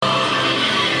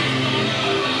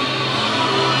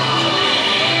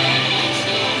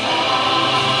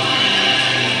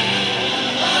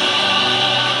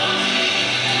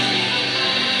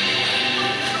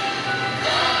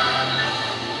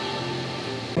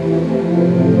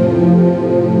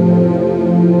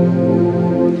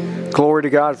Glory to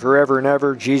God forever and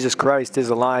ever. Jesus Christ is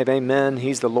alive. Amen.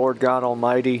 He's the Lord God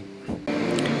Almighty.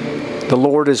 The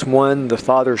Lord is one, the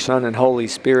Father, Son, and Holy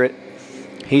Spirit.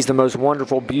 He's the most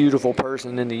wonderful, beautiful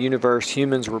person in the universe.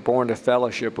 Humans were born to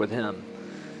fellowship with Him.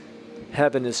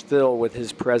 Heaven is filled with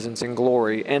His presence and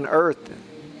glory. And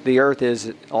the earth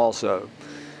is also.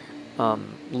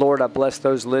 Lord, I bless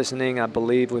those listening. I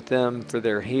believe with them for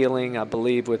their healing. I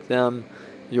believe with them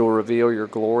you'll reveal your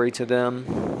glory to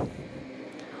them.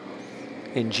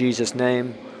 In Jesus'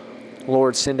 name,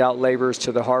 Lord, send out laborers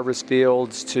to the harvest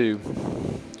fields, to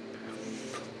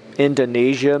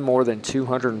Indonesia, more than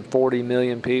 240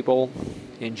 million people.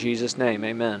 In Jesus' name,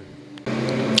 amen.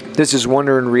 This is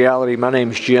Wonder in Reality. My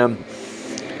name's Jim.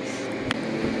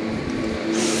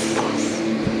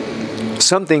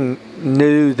 Something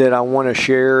new that I want to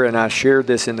share, and I shared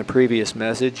this in the previous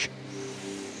message.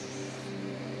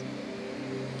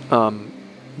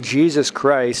 Jesus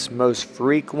Christ's most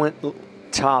frequent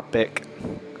topic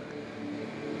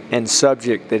and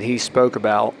subject that He spoke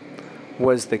about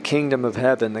was the kingdom of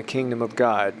heaven, the kingdom of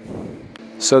God.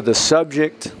 So the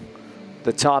subject,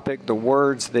 the topic, the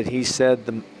words that He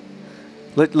said,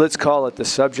 let's call it the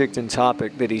subject and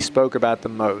topic that He spoke about the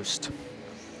most,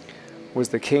 was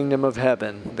the kingdom of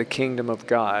heaven, the kingdom of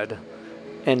God.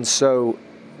 And so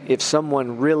if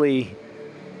someone really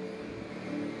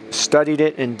studied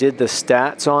it and did the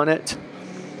stats on it,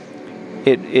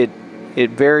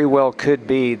 it very well could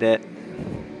be that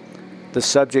the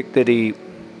subject that He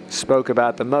spoke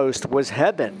about the most was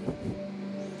heaven.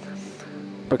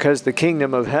 Because the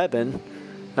kingdom of heaven,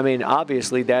 I mean,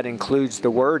 obviously that includes the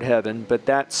word heaven, but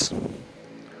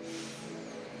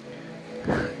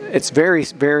it's very,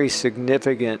 very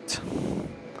significant.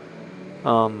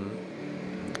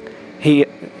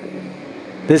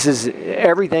 This is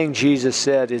everything Jesus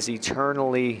said is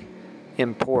eternally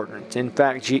important. In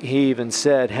fact, He even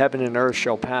said, heaven and earth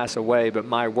shall pass away, but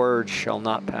my words shall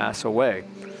not pass away.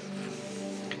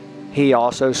 He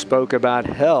also spoke about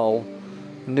hell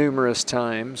numerous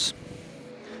times.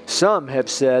 Some have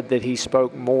said that He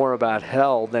spoke more about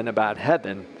hell than about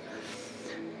heaven.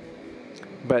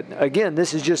 But again,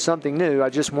 this is just something new. I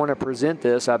just want to present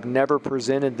this. I've never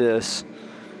presented this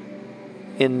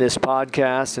in this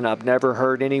podcast, and I've never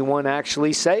heard anyone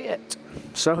actually say it.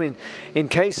 So in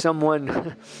case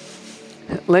someone,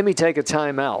 let me take a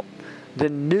time out. The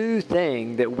new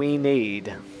thing that we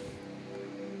need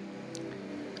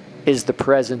is the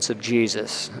presence of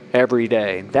Jesus every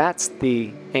day. That's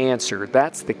the answer.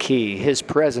 That's the key. His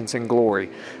presence and glory.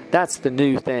 That's the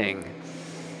new thing.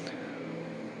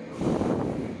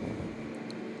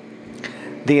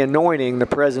 The anointing, the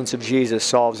presence of Jesus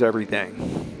solves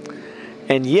everything.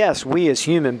 And yes, we as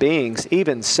human beings,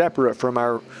 even separate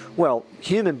from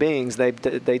human beings, they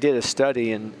did a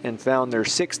study and found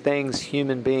there's 6 things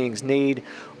human beings need.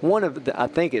 I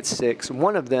think it's 6.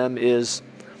 One of them is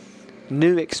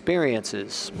new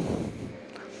experiences.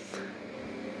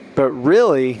 But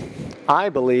really, I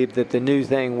believe that the new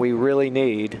thing we really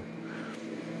need,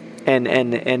 and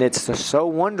it's so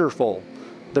wonderful,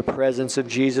 the presence of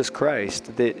Jesus Christ,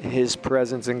 His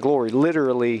presence and glory.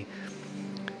 Literally,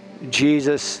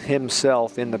 Jesus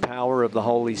Himself in the power of the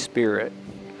Holy Spirit.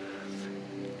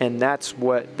 And that's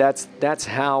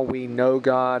how we know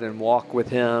God and walk with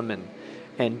Him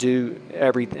and do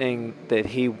everything that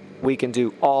we can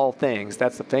do all things.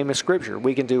 That's the famous scripture.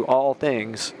 We can do all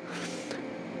things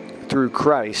through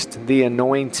Christ, the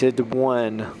anointed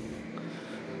one.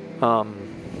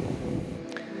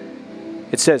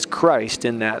 It says Christ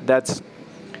in that. That's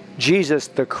Jesus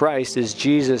the Christ is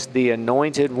Jesus the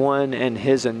anointed one and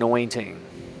His anointing.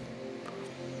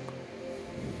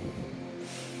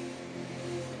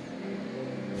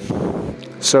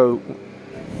 So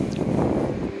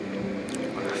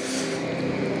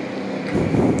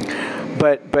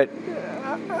but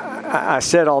I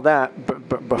said all that,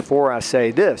 but before I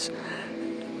say this,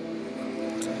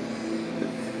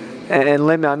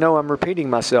 and I know I'm repeating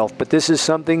myself, but this is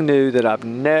something new that I've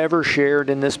never shared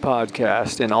in this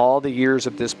podcast in all the years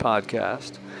of this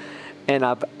podcast. And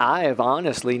I have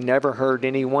honestly never heard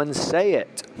anyone say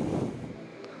it.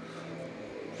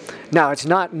 Now, it's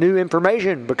not new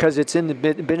information because it's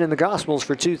been in the Gospels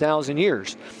for 2,000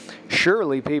 years.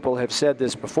 Surely people have said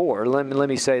this before. Let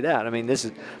me say that. I mean,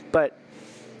 but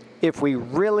if we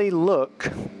really look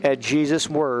at Jesus'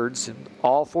 words,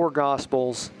 all 4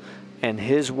 Gospels, and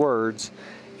His words,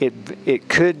 it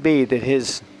could be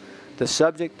that the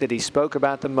subject that He spoke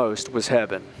about the most was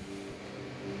heaven.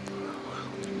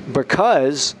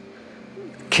 Because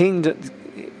kingdom,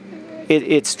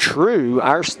 it's true.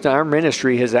 Our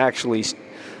ministry has actually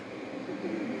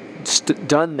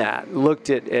done that. Looked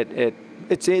at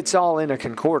it's all in a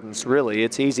concordance. Really,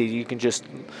 it's easy. You can just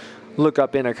look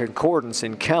up in a concordance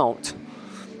and count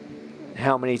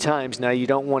how many times. Now, you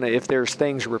don't want to, if there's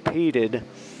things repeated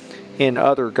in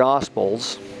other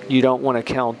gospels, you don't want to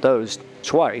count those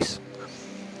twice.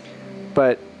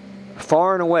 But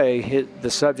far and away,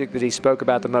 the subject that he spoke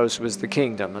about the most was the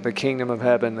kingdom of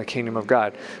heaven, the kingdom of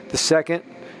God. The second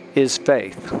is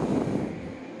faith.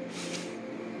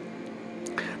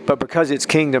 But because it's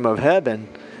kingdom of heaven,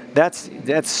 that's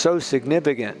so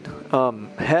significant.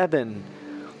 Heaven,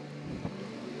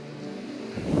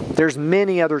 there's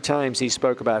many other times he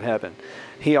spoke about heaven.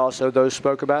 He also,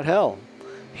 spoke about hell.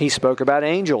 He spoke about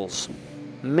angels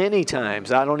many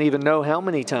times. I don't even know how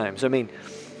many times. I mean,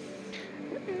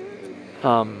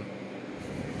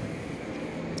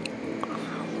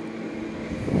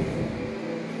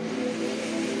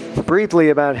 briefly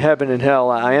about heaven and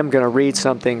hell, I am going to read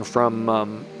something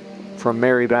from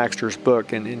Mary Baxter's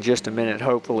book in just a minute,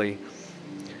 hopefully.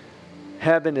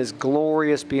 Heaven is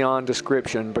glorious beyond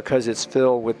description because it's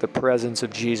filled with the presence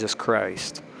of Jesus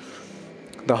Christ,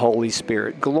 the Holy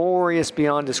Spirit. Glorious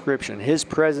beyond description. His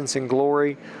presence and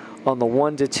glory on the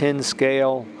 1 to 10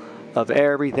 scale of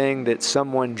everything that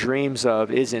someone dreams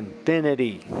of is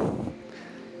infinity.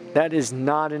 That is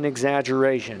not an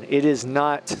exaggeration. It is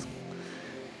not.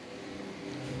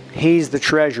 He's the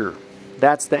treasure.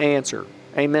 That's the answer.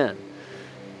 Amen.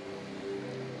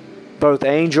 Both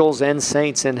angels and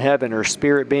saints in heaven are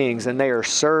spirit beings, and they are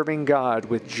serving God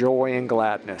with joy and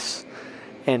gladness,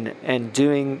 and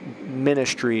doing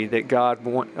ministry that God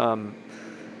wants,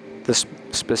 the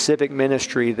specific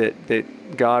ministry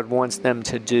that God wants them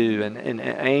to do. And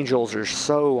angels are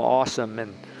so awesome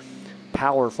and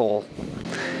powerful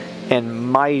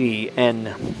and mighty,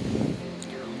 and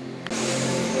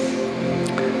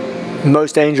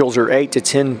most angels are 8 to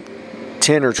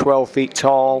 10 or 12 feet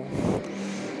tall.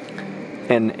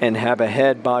 And have a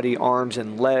head, body, arms,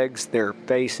 and legs. Their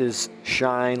faces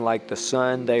shine like the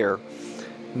sun. They are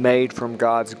made from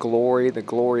God's glory. The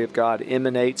glory of God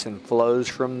emanates and flows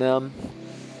from them.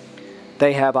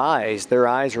 They have eyes. Their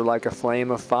eyes are like a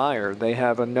flame of fire. They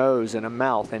have a nose and a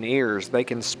mouth and ears. They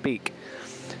can speak.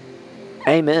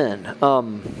 Amen.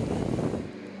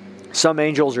 Some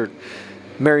angels are...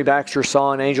 Mary Baxter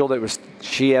saw an angel that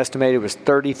she estimated was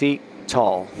 30 feet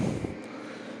tall.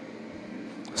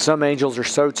 Some angels are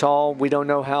so tall, we don't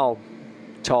know how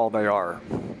tall they are.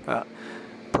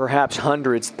 Perhaps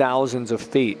hundreds, thousands of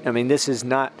feet. I mean, this is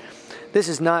not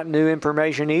new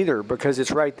information either, because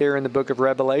it's right there in the book of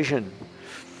Revelation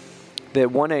that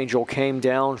one angel came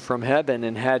down from heaven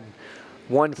and had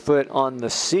 1 foot on the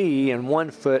sea and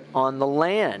 1 foot on the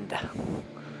land.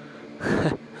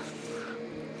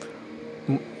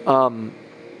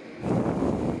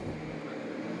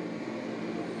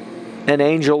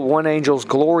 One angel's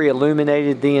glory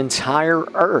illuminated the entire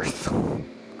earth.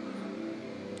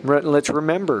 Let's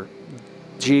remember,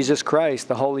 Jesus Christ,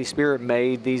 the Holy Spirit,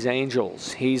 made these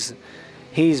angels. He's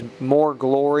more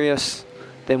glorious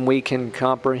than we can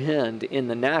comprehend in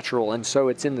the natural, and so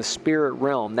it's in the spirit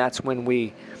realm. That's when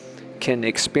we can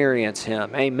experience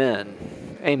Him. Amen.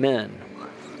 Amen.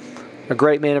 A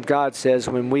great man of God says,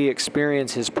 when we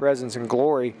experience His presence and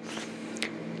glory,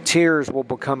 tears will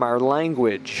become our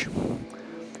language.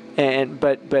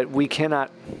 But we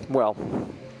cannot, well,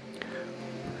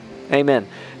 amen.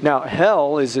 Now,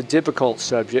 hell is a difficult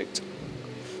subject.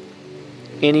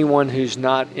 Anyone who's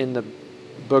not in the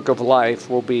book of life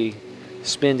will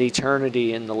spend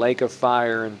eternity in the lake of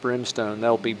fire and brimstone.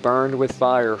 They'll be burned with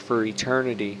fire for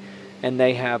eternity. And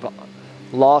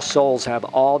lost souls have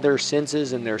all their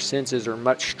senses, and their senses are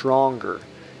much stronger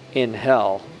in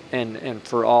hell and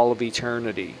for all of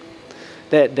eternity.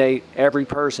 Every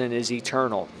person is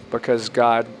eternal because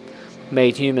God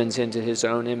made humans into His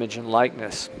own image and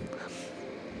likeness.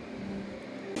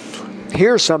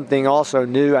 Here's something also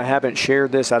new. I haven't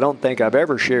shared this. I don't think I've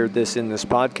ever shared this in this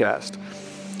podcast.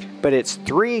 But it's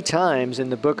 3 times in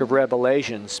the book of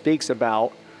Revelation speaks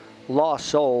about lost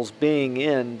souls being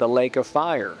in the lake of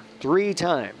fire. 3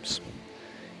 times.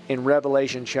 In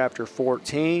Revelation chapter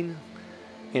 14,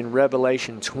 in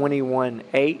Revelation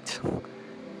 21:8,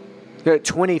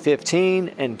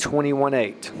 20:15, and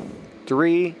 21:8.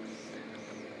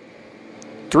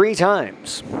 3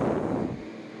 times.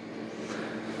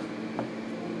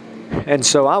 And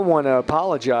so I want to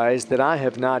apologize that I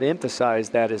have not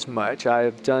emphasized that as much. I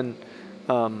have done...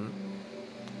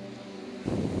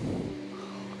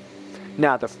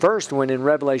 Now, the first one in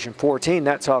Revelation 14,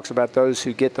 that talks about those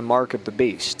who get the mark of the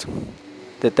beast,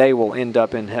 that they will end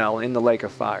up in hell, in the lake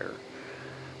of fire.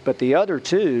 But the other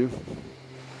two,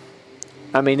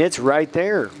 I mean, it's right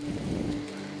there.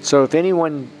 So if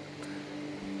anyone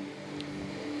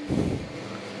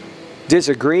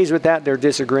disagrees with that, they're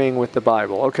disagreeing with the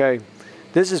Bible. Okay,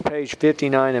 this is page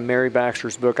 59 in Mary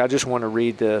Baxter's book. I just want to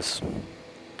read this.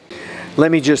 Let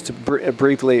me just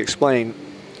briefly explain.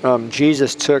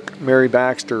 Jesus took Mary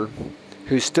Baxter,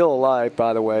 who's still alive,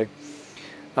 by the way.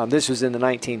 This was in the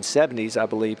 1970s, I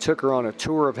believe. Took her on a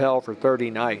tour of hell for 30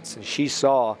 nights, and she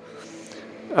saw,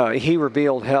 he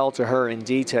revealed hell to her in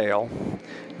detail.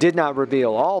 Did not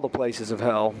reveal all the places of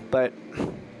hell, but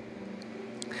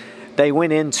they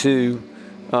went into,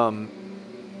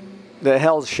 the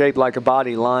hell's shaped like a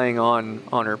body lying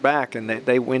on her back, and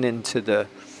they went into the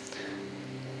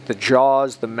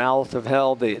jaws, the mouth of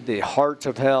hell, the heart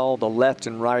of hell, the left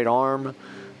and right arm,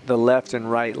 the left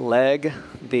and right leg,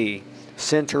 the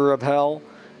center of hell.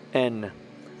 And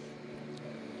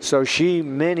so she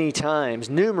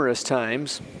numerous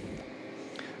times,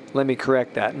 let me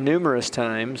correct that, numerous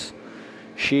times,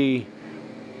 she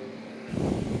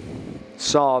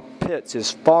saw pits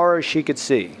as far as she could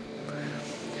see.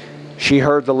 She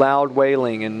heard the loud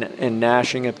wailing and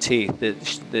gnashing of teeth,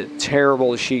 the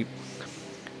terrible, she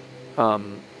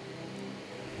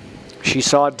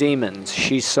saw demons.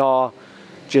 She saw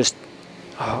just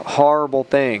horrible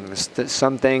things.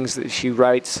 Some things that she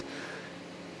writes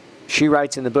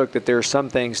in the book that there are some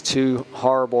things too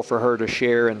horrible for her to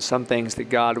share, and some things that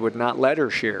God would not let her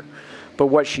share. But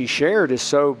what she shared is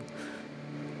so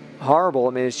horrible.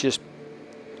 I mean, it's just,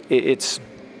 it's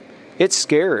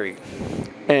scary,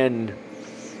 and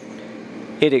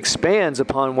it expands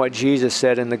upon what Jesus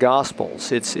said in the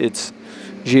Gospels.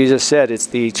 Jesus said it's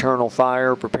the eternal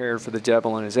fire prepared for the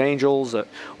devil and his angels.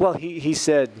 Well, he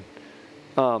said,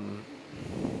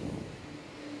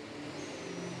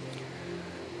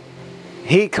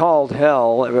 he called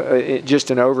hell, just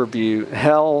an overview,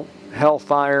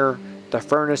 hellfire, the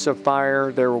furnace of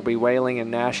fire. There will be wailing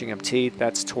and gnashing of teeth.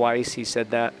 That's twice he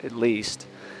said that, at least.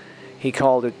 He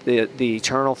called it the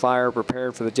eternal fire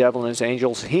prepared for the devil and his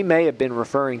angels. He may have been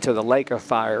referring to the lake of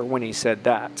fire when he said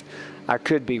that. I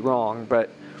could be wrong, but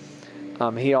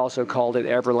he also called it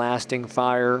everlasting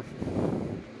fire.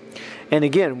 And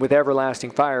again, with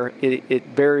everlasting fire, it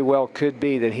very well could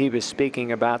be that he was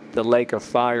speaking about the lake of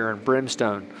fire and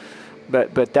brimstone.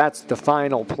 But that's the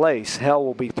final place. Hell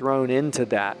will be thrown into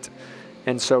that.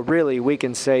 And so really we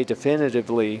can say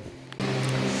definitively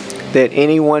that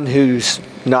anyone who's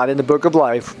not in the book of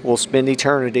life will spend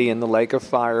eternity in the lake of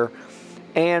fire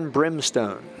and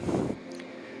brimstone,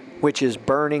 which is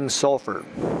burning sulfur.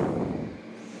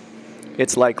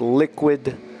 It's like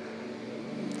liquid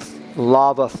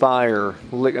lava fire.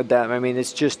 I mean,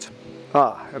 it's just,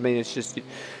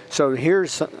 so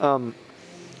here's,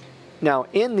 now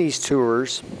in these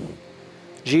tours,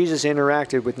 Jesus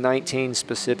interacted with 19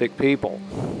 specific people.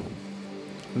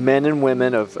 Men and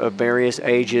women of various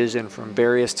ages and from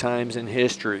various times in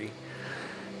history.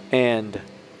 And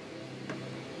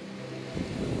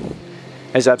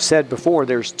as I've said before,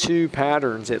 there's two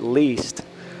patterns at least.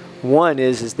 One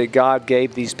is that God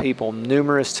gave these people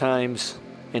numerous times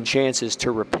and chances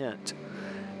to repent.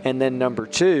 And then number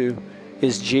two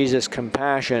is Jesus'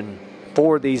 compassion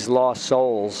for these lost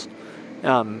souls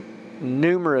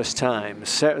numerous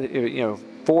times,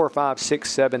 4, 5, 6,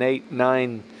 7, 8,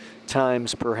 9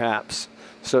 times perhaps.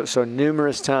 So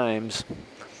numerous times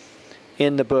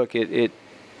in the book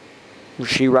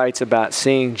she writes about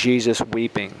seeing Jesus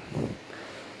weeping.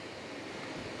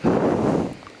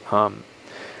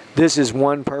 This is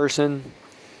one person.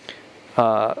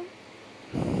 So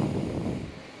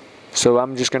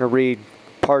I'm just going to read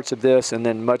parts of this, and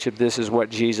then much of this is what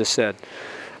Jesus said.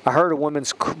 I heard a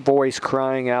woman's voice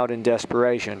crying out in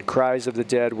desperation. Cries of the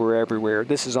dead were everywhere.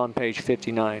 This is on page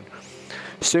 59.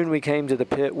 Soon we came to the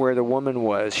pit where the woman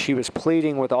was. She was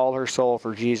pleading with all her soul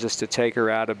for Jesus to take her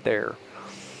out of there.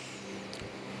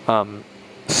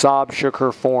 Sob shook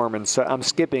her form, and so I'm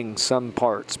skipping some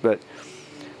parts, but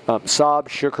sob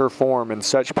shook her form, and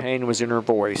such pain was in her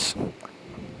voice.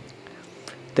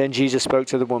 Then Jesus spoke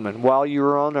to the woman. While you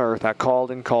were on earth, I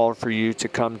called and called for you to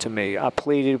come to me. I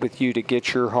pleaded with you to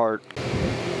get your heart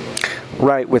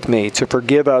right with me, to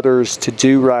forgive others, to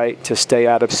do right, to stay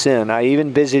out of sin. I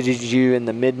even visited you in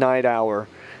the midnight hour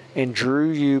and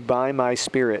drew you by my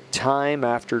Spirit time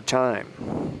after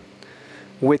time.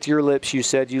 With your lips you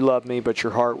said you loved me, but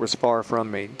your heart was far from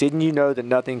me. Didn't you know that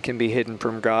nothing can be hidden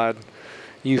from God?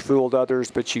 You fooled others,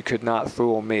 but you could not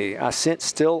fool me. I sent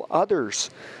still others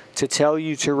to tell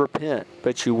you to repent,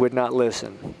 but you would not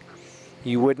listen.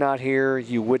 You would not hear,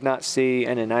 you would not see,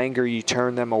 and in anger you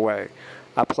turned them away.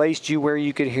 I placed you where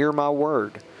you could hear my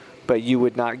word, but you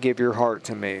would not give your heart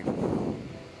to me.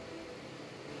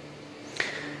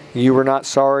 You were not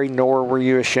sorry, nor were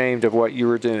you ashamed of what you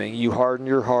were doing. You hardened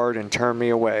your heart and turned me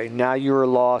away. Now you are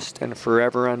lost and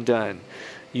forever undone.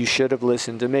 You should have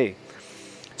listened to me.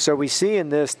 So we see in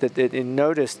this and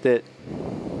notice that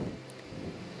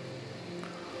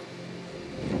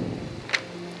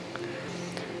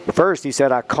first he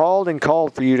said, I called and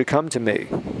called for you to come to me.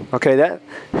 Okay,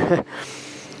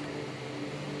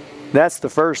 that's the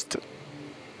first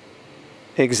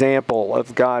example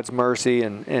of God's mercy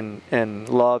and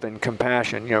love and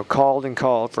compassion. Called and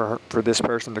called for this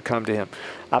person to come to him.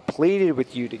 I pleaded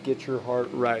with you to get your heart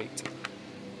right.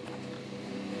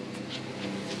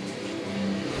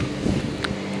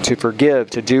 To forgive,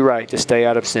 to do right, to stay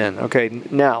out of sin. Okay,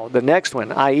 now the next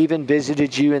one. I even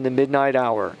visited you in the midnight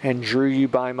hour and drew you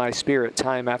by my Spirit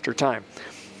time after time.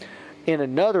 In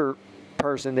another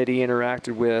person that he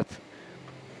interacted with,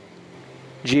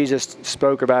 Jesus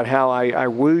spoke about how I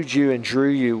wooed you and drew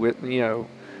you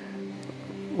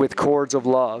with cords of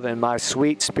love, and my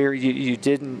sweet spirit you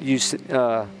didn't use.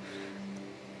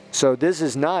 So this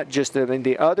is not just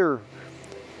the other.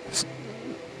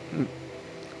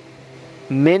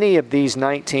 Many of these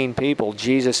 19 people,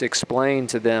 Jesus explained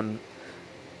to them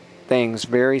things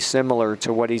very similar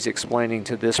to what he's explaining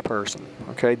to this person.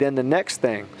 Okay, then the next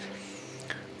thing,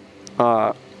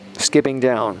 skipping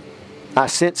down. I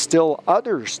sent still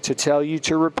others to tell you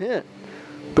to repent,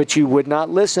 but you would not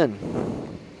listen.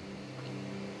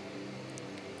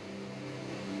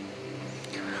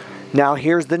 Now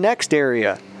here's the next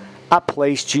area. I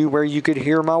placed you where you could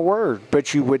hear my word,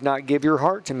 but you would not give your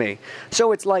heart to me.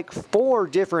 So it's like 4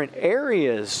 different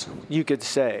areas, you could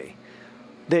say,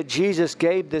 that Jesus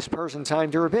gave this person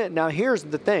time to repent. Now here's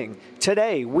the thing.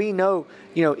 Today we know,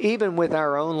 even with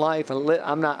our own life,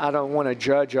 I don't want to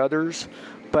judge others,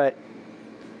 but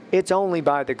it's only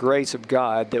by the grace of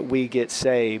God that we get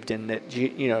saved, and that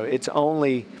it's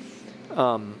only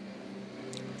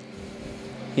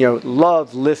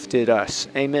love lifted us.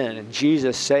 Amen. And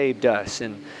Jesus saved us,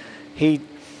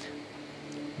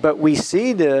 but we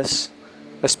see this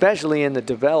especially in the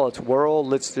developed world.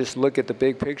 Let's just look at the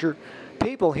big picture.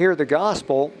 People hear the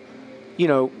gospel,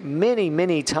 many,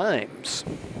 many times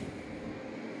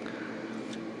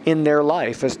in their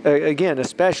life. Again,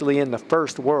 especially in the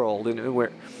first world,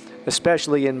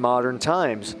 especially in modern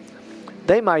times,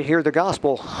 they might hear the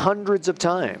gospel hundreds of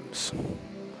times,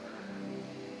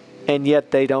 and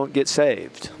yet they don't get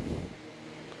saved.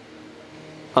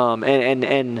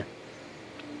 And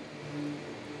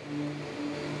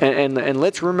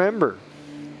let's remember,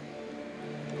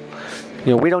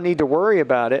 we don't need to worry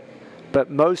about it, but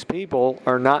most people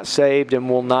are not saved and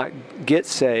will not get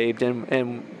saved,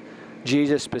 and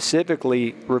Jesus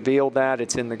specifically revealed that.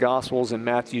 It's in the Gospels in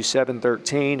Matthew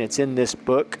 7:13. It's in this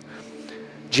book.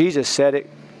 Jesus said it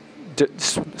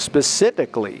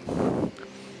specifically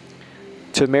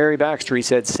to Mary Baxter. He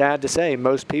said, sad to say,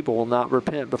 most people will not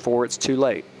repent before it's too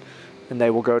late, and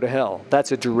they will go to hell.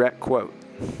 That's a direct quote.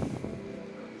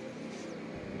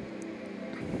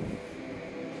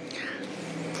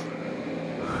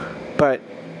 But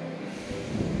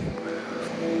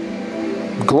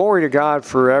glory to God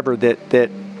forever that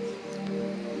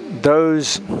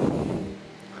those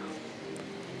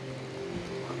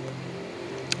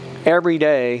every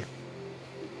day,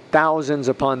 thousands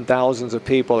upon thousands of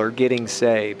people are getting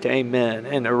saved. Amen.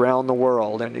 And around the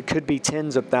world, and it could be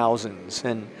tens of thousands.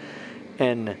 And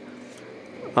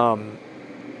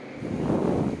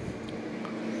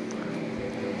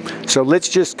so let's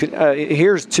just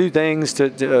here's 2 things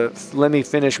to let me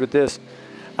finish with this.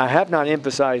 I have not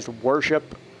emphasized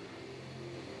worship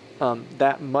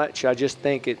that much. I just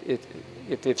think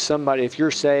if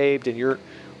you're saved and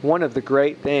one of the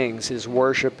great things is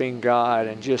worshiping God,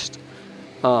 and just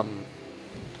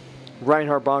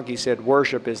Reinhard Bonnke said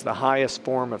worship is the highest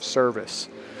form of service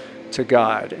to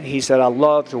God. He said, I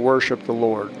love to worship the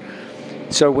Lord.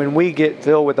 So when we get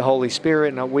filled with the Holy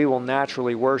Spirit, we will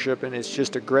naturally worship, and it's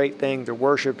just a great thing to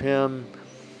worship Him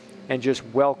and just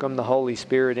welcome the Holy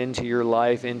Spirit into your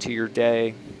life, into your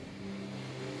day.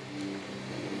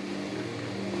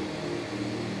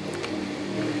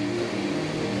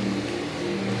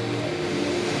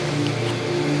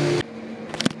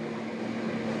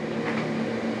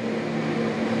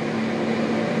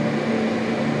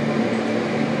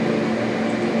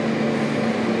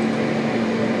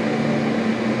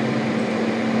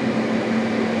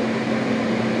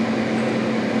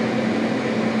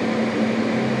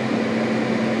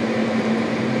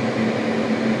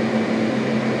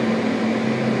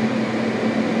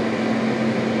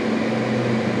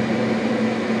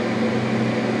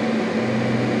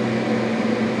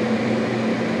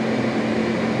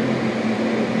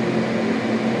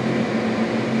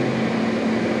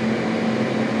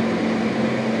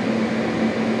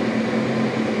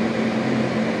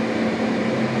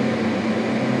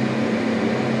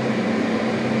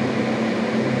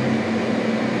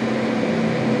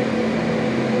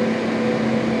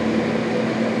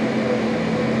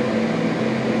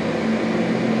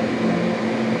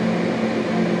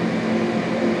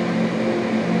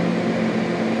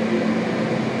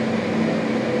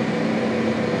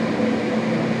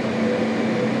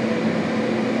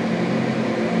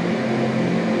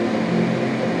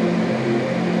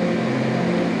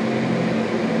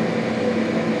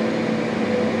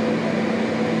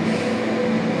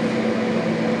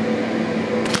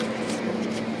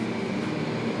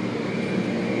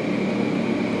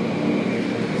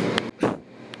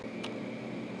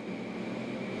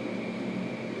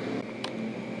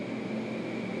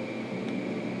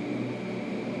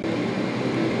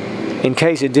 In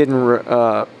case it didn't,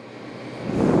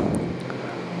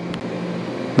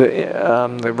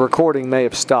 the recording may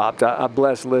have stopped. I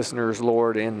bless listeners,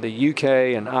 Lord, in the UK,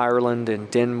 in Ireland, in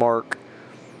Denmark,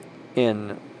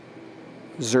 in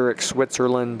Zurich,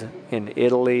 Switzerland, in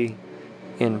Italy,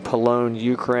 in Cologne,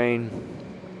 Ukraine,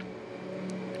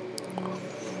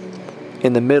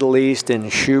 in the Middle East, in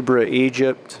Shubra,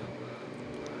 Egypt.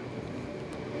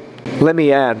 Let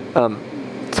me add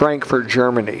Frankfurt,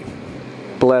 Germany.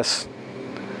 Bless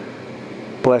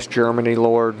Germany,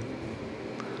 Lord.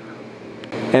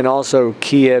 And also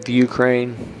Kiev,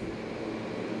 Ukraine.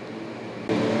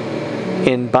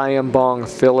 In Battambang,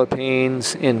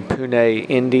 Philippines. In Pune,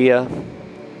 India.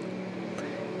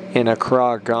 In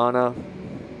Accra, Ghana.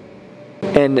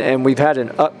 And we've had an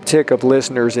uptick of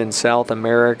listeners in South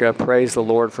America. Praise the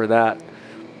Lord for that.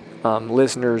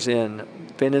 Listeners in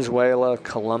Venezuela,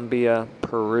 Colombia,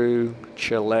 Peru,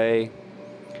 Chile,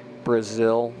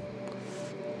 Brazil,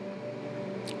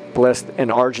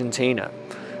 and Argentina.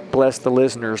 Bless the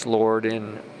listeners, Lord,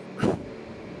 in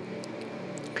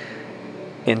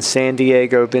San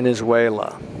Diego,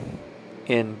 Venezuela,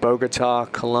 in Bogota,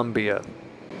 Colombia,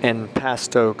 and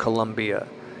Pasto, Colombia,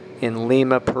 in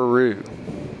Lima, Peru,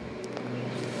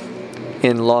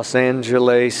 in Los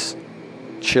Angeles,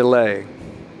 Chile,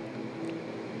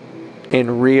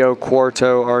 in Rio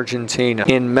Cuarto, Argentina,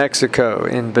 in Mexico,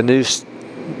 in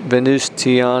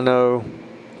Venustiano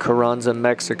Carranza,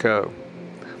 Mexico.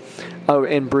 Oh,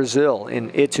 in Brazil, in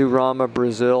Iturama,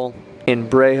 Brazil, in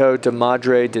Brejo de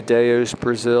Madre de Deus,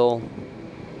 Brazil,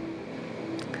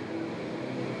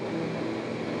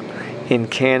 in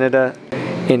Canada,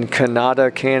 in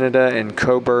Canada, Canada, in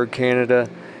Coburg, Canada,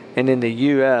 and in the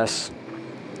U.S.,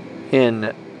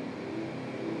 in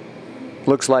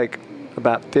looks like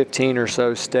about 15 or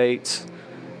so states,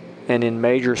 and in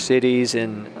major cities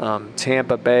in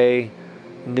Tampa Bay,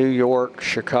 New York,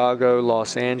 Chicago,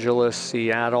 Los Angeles,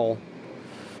 Seattle,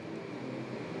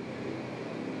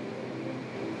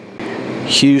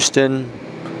 Houston.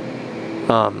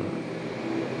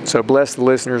 So bless the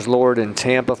listeners, Lord, in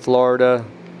Tampa, Florida,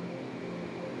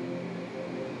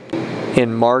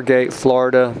 in Margate,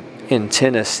 Florida, in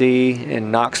Tennessee,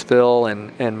 in Knoxville,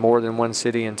 and more than one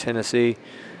city in Tennessee,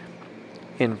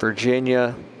 in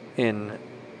Virginia, in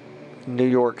New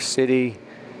York City,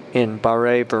 in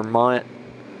Barre, Vermont,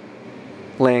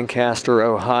 Lancaster,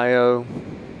 Ohio,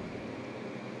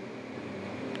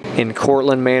 in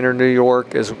Cortland Manor, New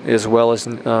York, as well as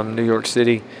New York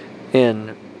City,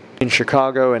 in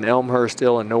Chicago, in Elmhurst,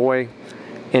 Illinois,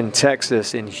 in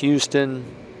Texas, in Houston,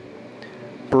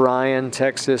 Bryan,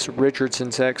 Texas, Richardson,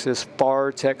 Texas,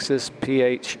 Pharr, Texas,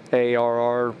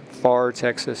 Pharr, Pharr,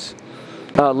 Texas.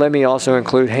 Let me also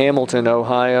include Hamilton,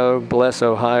 Ohio, bless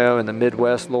Ohio, and the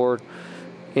Midwest, Lord,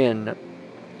 and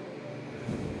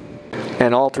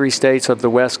all 3 states of the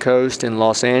West Coast, in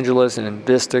Los Angeles, and in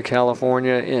Vista,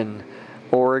 California, in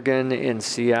Oregon, in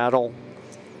Seattle.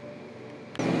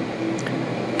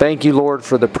 Thank you, Lord,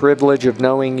 for the privilege of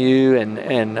knowing you,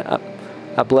 and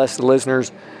I bless the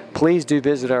listeners. Please do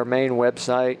visit our main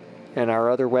website, and our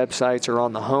other websites are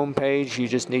on the home page. You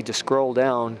just need to scroll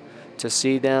down to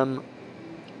see them.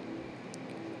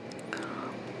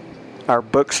 Our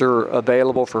books are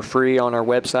available for free on our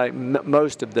website,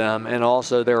 most of them, and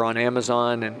also they're on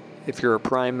Amazon, and if you're a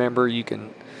Prime member, you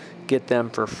can get them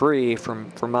for free,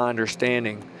 from my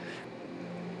understanding,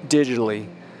 digitally.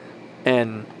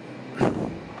 And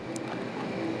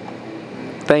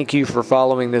thank you for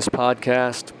following this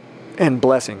podcast, and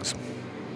blessings.